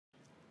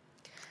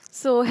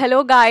So,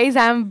 hello guys,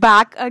 I'm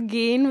back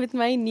again with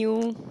my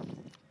new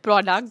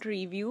product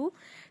review.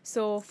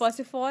 So, first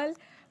of all,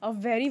 a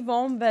very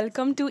warm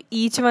welcome to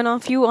each one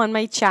of you on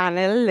my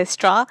channel,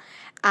 Listra.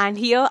 And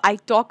here I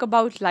talk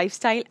about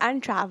lifestyle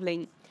and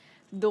traveling.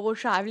 Though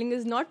traveling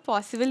is not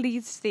possible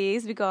these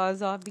days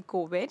because of the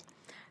COVID.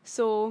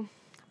 So,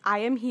 I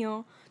am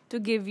here to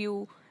give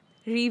you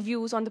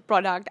reviews on the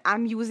product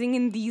I'm using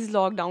in these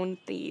lockdown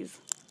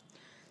days.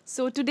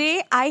 So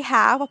today I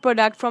have a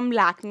product from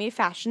Lakme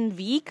Fashion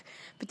Week,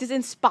 which is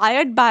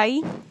inspired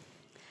by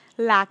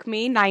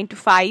Lakme 9 to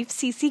 5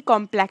 CC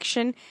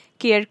Complexion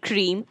Care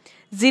Cream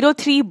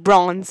 03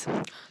 Bronze.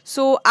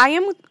 So I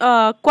am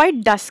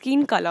quite dusky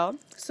in color,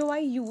 so I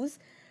use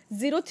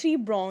 03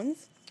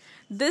 Bronze.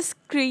 This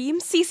cream,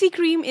 CC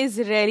cream, is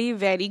really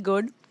very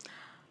good.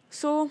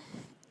 So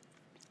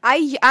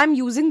I am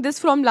using this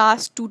from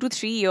last 2 to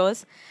 3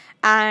 years,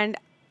 and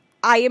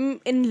I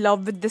am in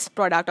love with this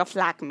product of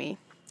Lakme.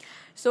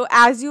 So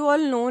as you all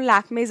know,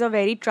 Lakme is a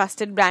very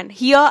trusted brand.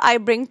 Here I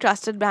bring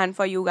trusted brand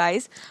for you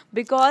guys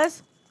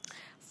because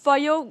for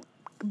your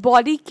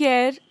body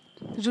care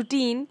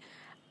routine,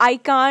 I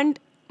can't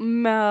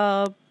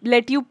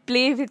let you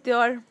play with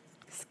your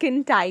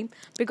skin type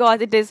because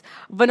it is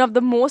one of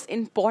the most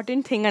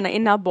important thing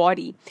in our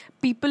body.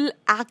 People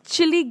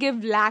actually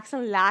give lakhs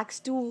and lakhs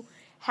to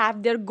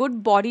have their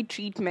good body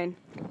treatment.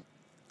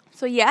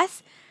 So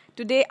yes,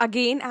 today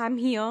again I'm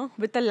here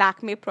with a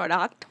Lakme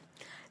product.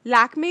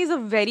 Lakme is a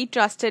very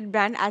trusted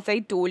brand, as I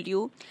told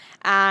you,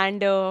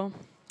 and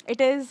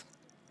it is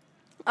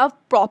a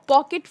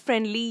pocket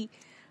friendly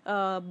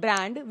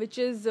brand which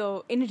is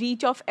in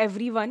reach of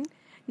everyone.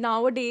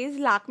 Nowadays,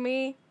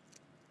 Lakme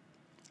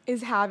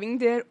is having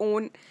their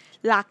own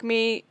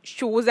Lakme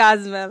shows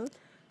as well,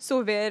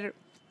 so where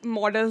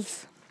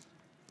models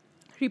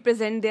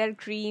represent their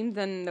creams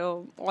and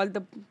all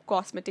the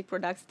cosmetic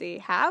products they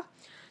have.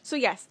 So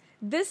yes,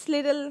 this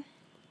little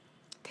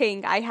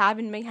thing I have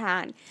in my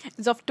hand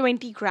is of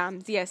 20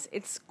 grams. Yes,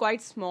 it's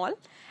quite small,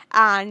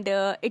 and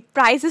it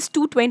prices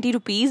 220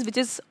 rupees, which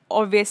is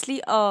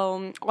obviously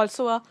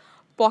also a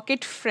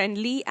pocket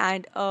friendly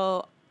and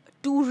to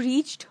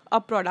reached a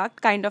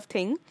product kind of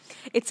thing.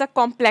 It's a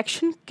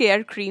complexion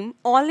care cream,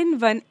 all in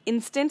one,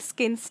 instant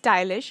skin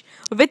stylish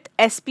with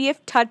SPF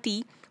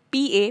 30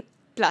 PA++.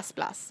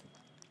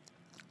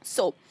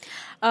 So,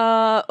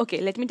 okay,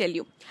 let me tell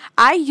you.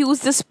 I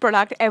use this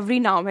product every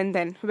now and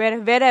then.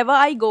 Wherever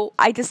I go,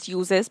 I just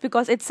use this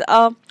because it's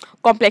a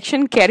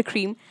complexion care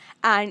cream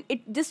and it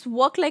just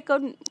work like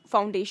a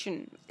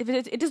foundation. If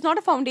it is not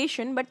a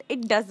foundation, but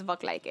it does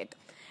work like it.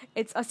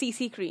 It's a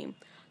CC cream.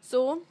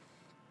 So,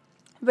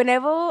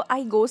 whenever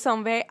I go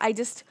somewhere, I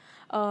just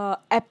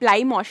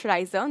apply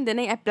moisturizer, then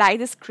I apply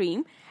this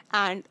cream,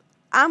 and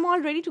I'm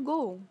all ready to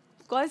go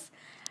because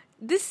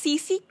this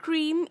CC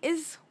cream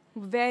is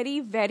very,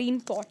 very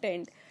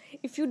important.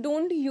 If you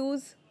don't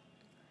use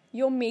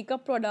your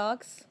makeup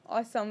products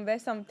or somewhere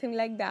something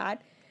like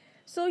that,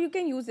 so you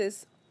can use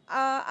this.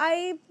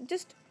 I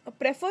just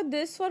prefer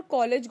this for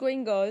college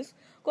going girls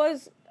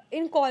because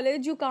in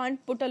college you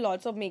can't put a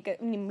lot of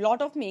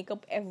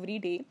makeup every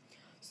day.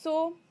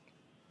 So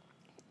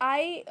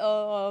I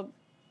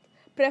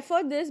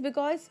prefer this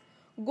because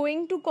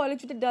going to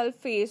college with a dull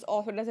face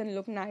also doesn't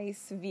look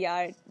nice. We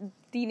are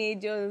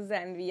teenagers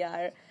and we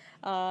are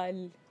uh,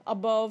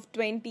 above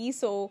 20,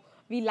 so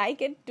we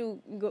like it to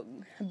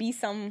be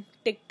some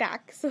tic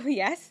tac. So,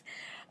 yes,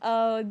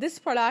 this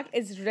product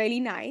is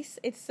really nice.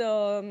 It's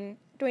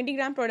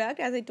 20-gram product,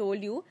 as I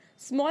told you,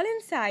 small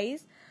in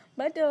size,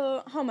 but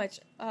how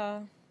much?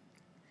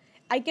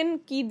 I can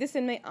keep this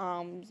in my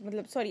arms.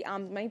 Sorry,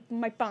 arms.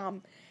 My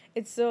palm.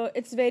 It's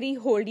very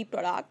holdy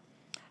product,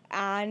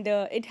 and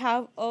it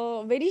have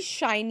a very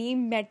shiny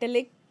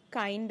metallic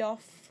kind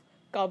of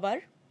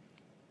cover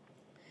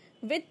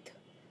with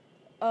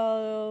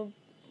uh,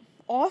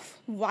 off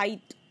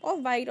white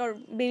or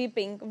baby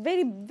pink,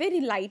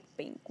 very light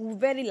pink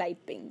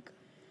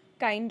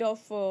kind of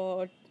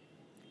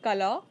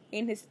color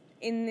in it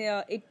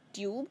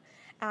tube,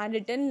 and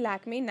written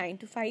Lakme 9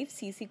 to 5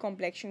 CC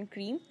complexion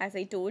cream. As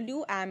I told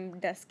you, I'm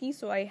dusky,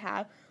 so I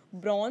have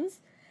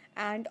bronze,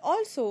 and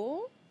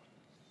also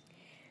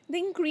the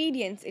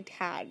ingredients it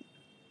had.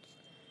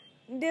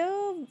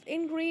 The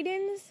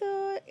ingredients,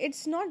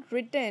 it's not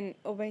written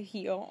over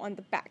here on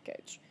the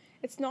package.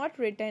 It's not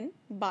written,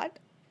 but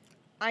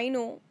I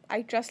know,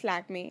 I trust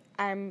Lakme.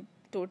 I'm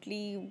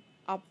totally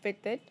up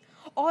with it.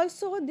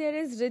 Also, there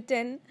is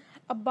written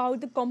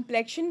about the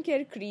complexion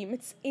care cream.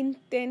 It's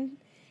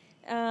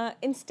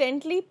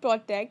instantly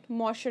protect,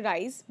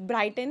 moisturize,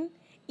 brighten,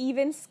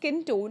 even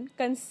skin tone,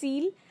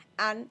 conceal,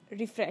 and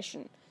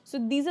refreshen. So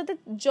these are the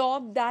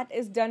job that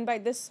is done by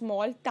this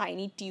small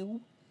tiny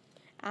tube,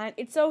 and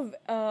it's a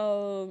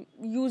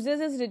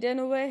uses is written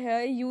over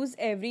here, use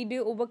every day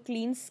over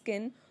clean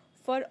skin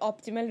for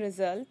optimal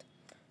result.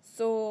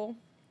 So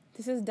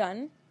this is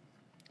done.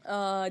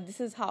 This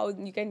is how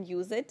you can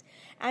use it,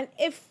 and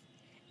if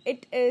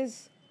it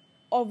is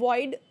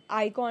avoid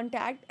eye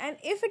contact, and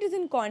if it is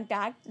in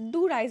contact,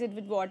 do rise it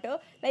with water,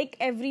 like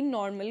every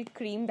normal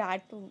cream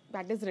that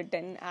is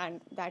written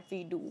and that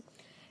we do.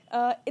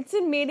 It's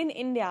made in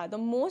India. The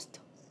most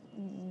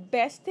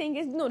best thing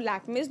is, no,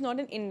 Lakme is not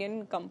an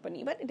Indian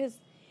company, but it is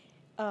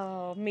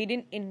made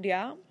in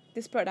India.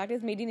 This product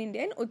is made in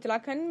India, in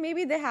Uttarakhand.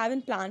 Maybe they have a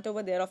plant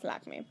over there of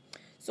Lakme,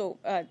 so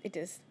it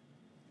is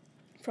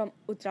from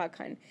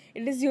Uttarakhand.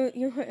 It is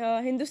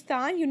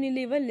Hindustan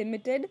Unilever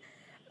Limited.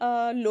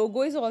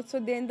 Logo is also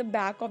there in the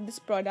back of this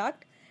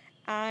product,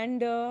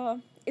 and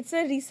it's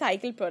a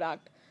recycled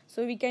product.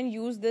 So we can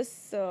use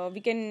this. We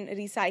can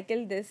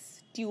recycle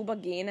this tube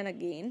again and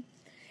again.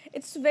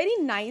 It's very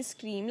nice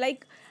cream.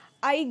 Like,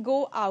 I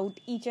go out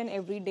each and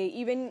every day.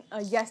 Even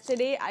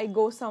yesterday, I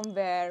go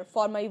somewhere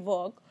for my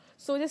work.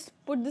 So just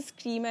put this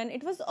cream, and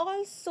it was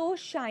all so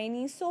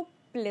shiny, so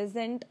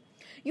pleasant.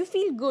 You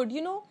feel good,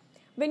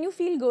 when you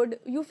feel good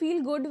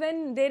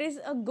when there is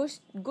a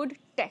good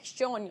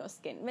texture on your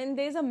skin, when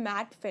there is a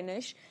matte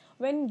finish,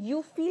 when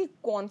you feel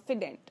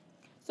confident.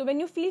 So when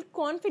you feel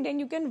confident,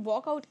 you can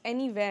walk out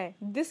anywhere.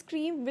 This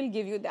cream will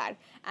give you that.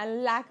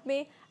 And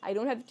Lakme, I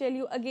don't have to tell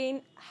you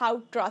again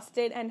how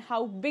trusted and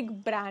how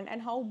big brand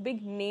and how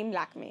big name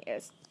Lakme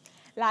is.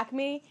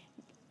 Lakme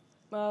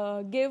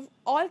give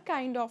all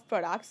kind of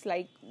products,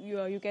 like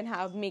you can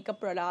have makeup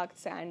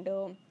products and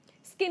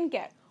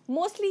skincare.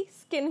 Mostly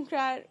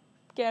skincare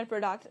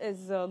products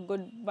is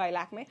good by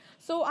Lakme.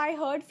 So I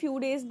heard few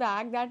days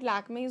back that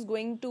Lakme is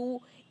going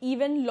to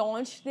even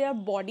launch their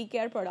body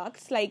care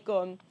products, like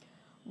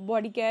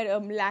body care,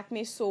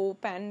 Lakme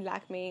soap and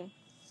Lakme.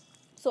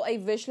 So I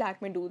wish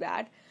Lakme do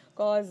that,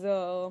 because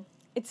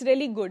it's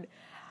really good.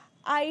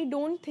 I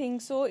don't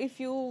think so if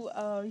you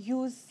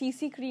use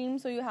CC cream,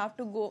 so you have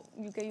to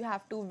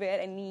wear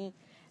any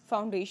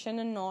foundation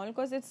and all,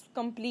 because it's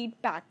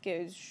complete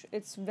package.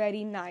 It's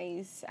very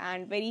nice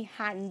and very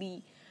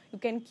handy. You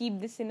can keep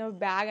this in a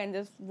bag and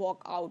just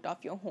walk out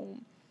of your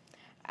home.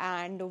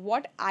 And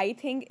what I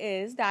think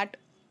is that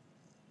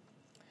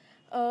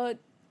how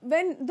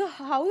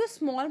the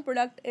small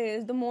product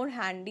is, the more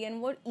handy and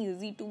more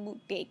easy to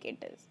take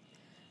it is.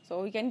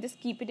 So you can just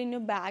keep it in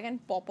your bag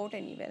and pop out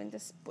anywhere and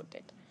just put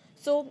it.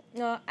 So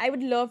I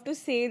would love to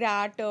say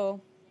that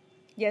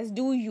yes,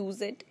 do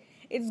use it.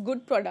 It's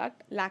good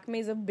product. Lakme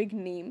is a big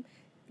name.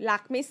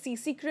 Lakme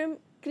CC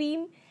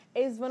cream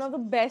is one of the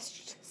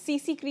best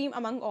CC cream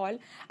among all.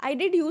 I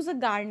did use a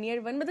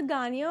Garnier one, but the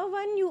Garnier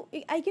one,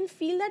 I can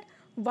feel that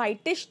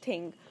whitish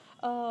thing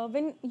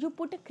when you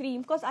put a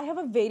cream, because I have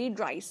a very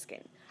dry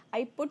skin.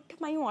 I put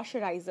my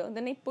moisturizer,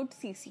 then I put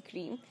CC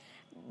cream.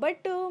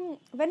 But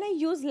when I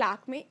use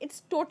Lakme,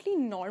 it's totally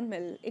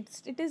normal.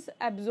 It is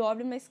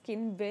absorbed in my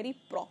skin very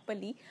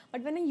properly.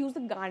 But when I use the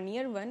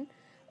Garnier one,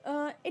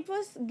 it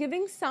was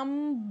giving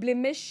some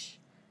blemish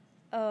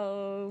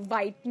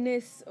whitening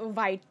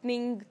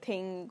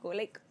thing.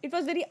 Like, it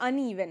was very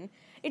uneven.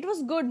 It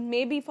was good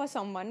maybe for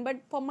someone, but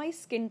for my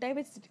skin type,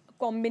 it's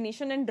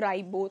combination and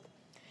dry both.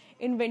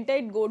 In winter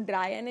it go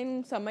dry, and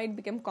in summer it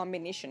became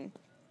combination.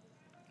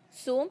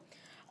 So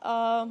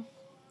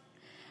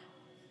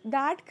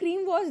that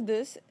cream was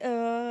this.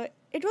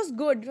 It was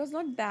good. It was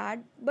not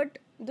bad, but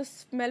the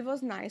smell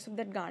was nice of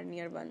that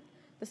Garnier one.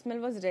 The smell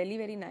was really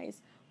very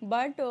nice,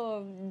 but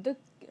the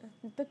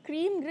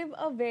cream gave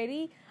a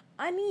very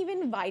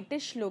uneven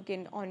whitish look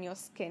on your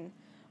skin,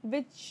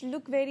 which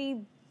look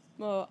very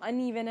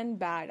uneven and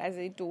bad, as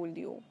I told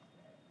you.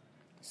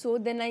 So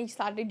then I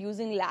started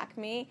using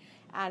Lakme,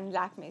 and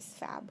Lakme is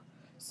fab.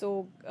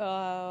 So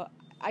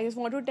I just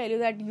want to tell you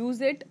that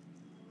use it.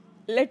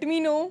 Let me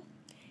know.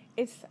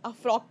 It's a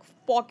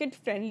pocket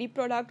friendly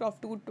product of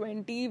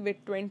 220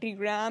 with 20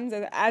 grams.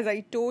 As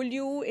I told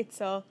you, it's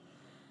a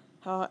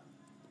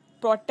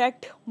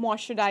protect,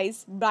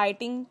 moisturize,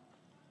 brightening,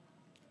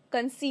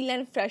 conceal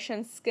and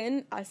freshen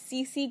skin, a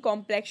CC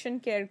complexion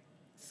care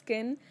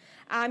skin.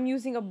 I'm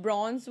using a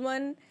bronze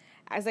one,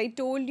 as I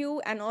told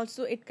you, and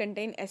also it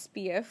contains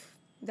SPF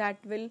that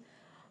will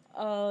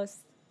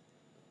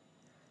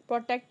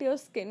protect your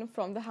skin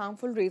from the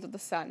harmful rays of the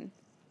sun.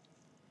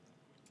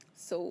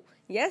 So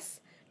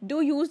yes,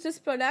 do use this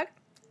product.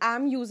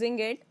 I'm using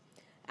it,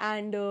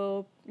 and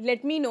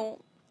let me know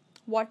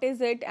what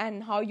is it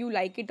and how you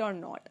like it or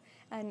not,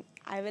 and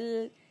I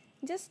will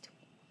just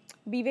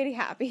be very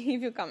happy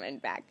if you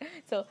comment back.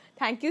 So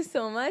thank you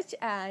so much,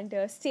 and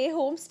stay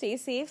home, stay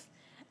safe,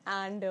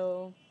 and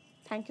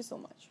thank you so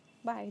much.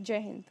 Bye. Jai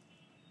Hind.